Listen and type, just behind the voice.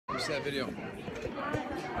What's that video?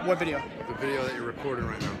 What video? The video that you're recording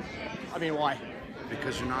right now. I mean, why?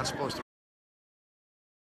 Because you're not supposed to.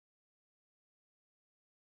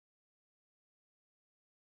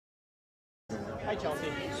 Hi, Chelsea.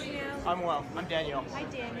 I'm well. I'm Daniel. Hi,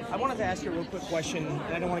 Daniel. I wanted to ask you a real quick question,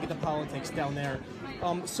 and I don't want to get the politics down there.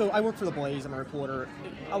 So I work for TheBlaze. I'm a reporter.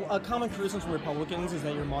 A common criticism from Republicans is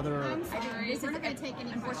that your mother... I'm sorry. We're not going to take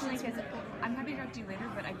any unfortunately, because I'm happy to talk to you later,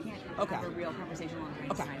 but I can't have a real conversation while I'm trying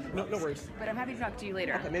to sign the No worries. But I'm happy to talk to you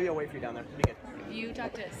later. Okay, maybe I'll wait for you down there. Be good. If you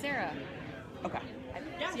talk to Sarah. Okay.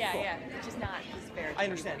 Yeah. It's just not fair. I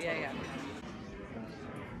understand. Yeah.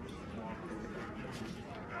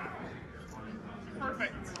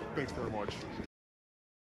 Perfect. Thanks very much.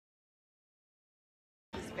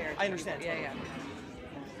 It's fair. I understand. Yeah.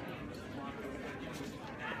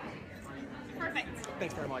 Perfect.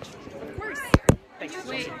 Thanks very much. Of course. Thanks.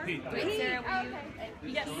 Wait, Sarah, will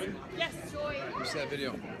you? Yes. Joy. What's that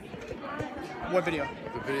video? What video?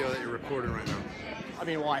 The video that you're recording right now. I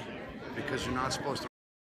mean, why? Because you're not supposed to.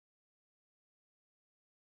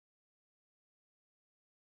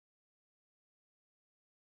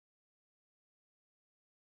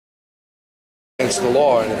 Against the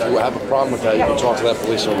law, and if you have a problem with that, you can talk to that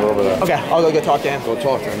police officer over there. Okay, I'll go talk to him. Go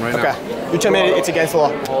talk to him right now. Okay. You tell me it's against the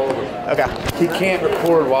law. Okay. He can't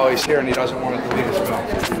record while he's here, and he doesn't want to delete his film.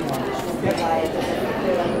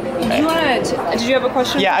 Did you have a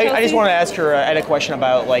question? Yeah, for I just Chelsea? wanted to ask her. I had a question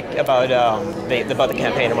about the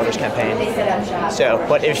campaign, her mother's campaign. So,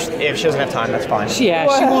 but if she doesn't have time, that's fine. Yeah,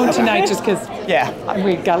 she won't tonight just because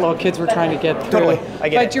we got little kids we're trying to get through. Totally, I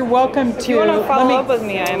get it. But you're welcome to. Do you want to follow up with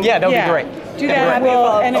me? Yeah, that would be great. Do that.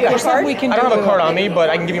 Well, and if there's something we can do. I don't have a card on me, but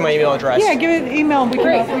I can give you my email address. Yeah, give it an email. We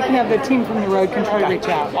can have the team from the road can try to reach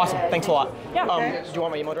out. Awesome. Thanks a lot. Yeah. Do you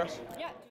want my email address?